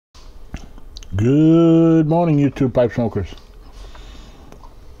Good morning, YouTube pipe smokers.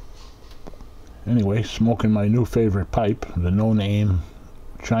 Anyway, smoking my new favorite pipe, the No Name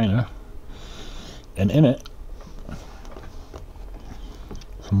China, and in it,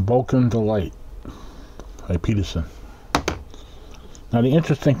 some Balkan Delight by Peterson. Now, the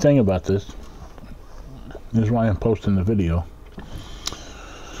interesting thing about this is why I'm posting the video.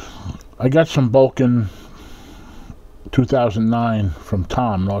 I got some Balkan 2009 from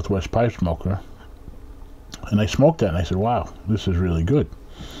Tom, Northwest Pipe Smoker, and I smoked that and I said, wow, this is really good.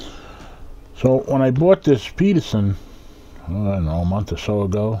 So when I bought this Peterson, I don't know, a month or so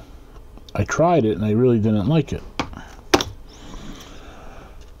ago, I tried it and I really didn't like it.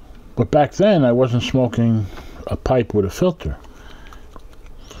 But back then I wasn't smoking a pipe with a filter.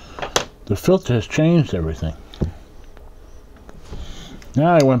 The filter has changed everything.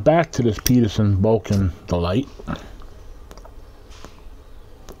 Now I went back to this Peterson Balkan Delight,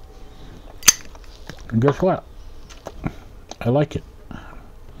 and guess what? I like it.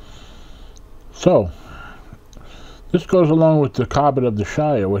 So, this goes along with the Cobbett of the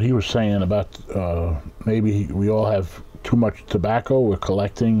Shire, what he was saying about maybe we all have too much tobacco we're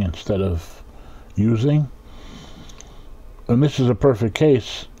collecting instead of using. And this is a perfect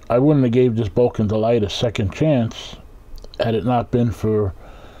case. I wouldn't have gave this Balkan Delight a second chance had it not been for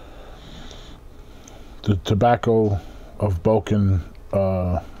the tobacco of Balkan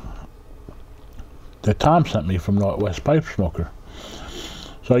that Tom sent me from Northwest Pipe Smoker.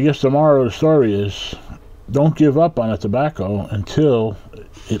 So I guess the moral of the story is, don't give up on a tobacco until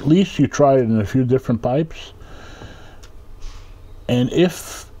at least you try it in a few different pipes. And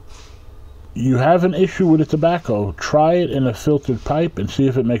if you have an issue with the tobacco, try it in a filtered pipe and see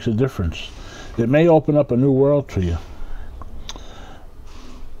if it makes a difference. It may open up a new world to you.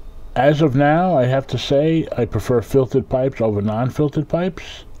 As of now, I have to say I prefer filtered pipes over non-filtered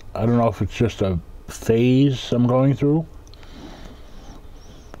pipes. I don't know if it's just a phase I'm going through.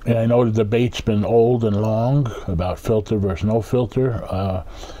 And I know the debate's been old and long about filter versus no filter.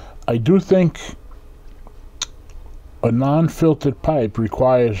 I do think a non-filtered pipe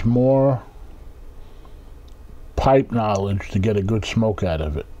requires more pipe knowledge to get a good smoke out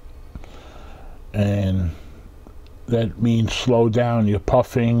of it. And that means slow down your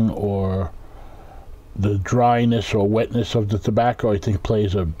puffing, or the dryness or wetness of the tobacco, I think,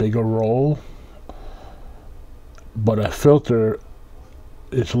 plays a bigger role. But a filter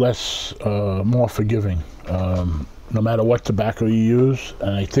is less, more forgiving, no matter what tobacco you use,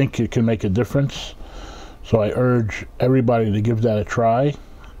 and I think it can make a difference. So I urge everybody to give that a try.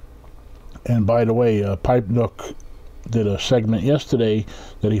 And by the way, Pipe Nook did a segment yesterday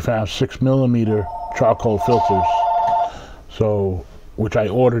that he found 6mm charcoal filters, so which I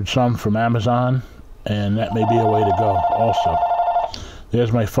ordered some from Amazon, and that may be a way to go also.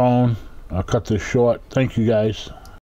 There's my phone. I'll cut this short. Thank you guys.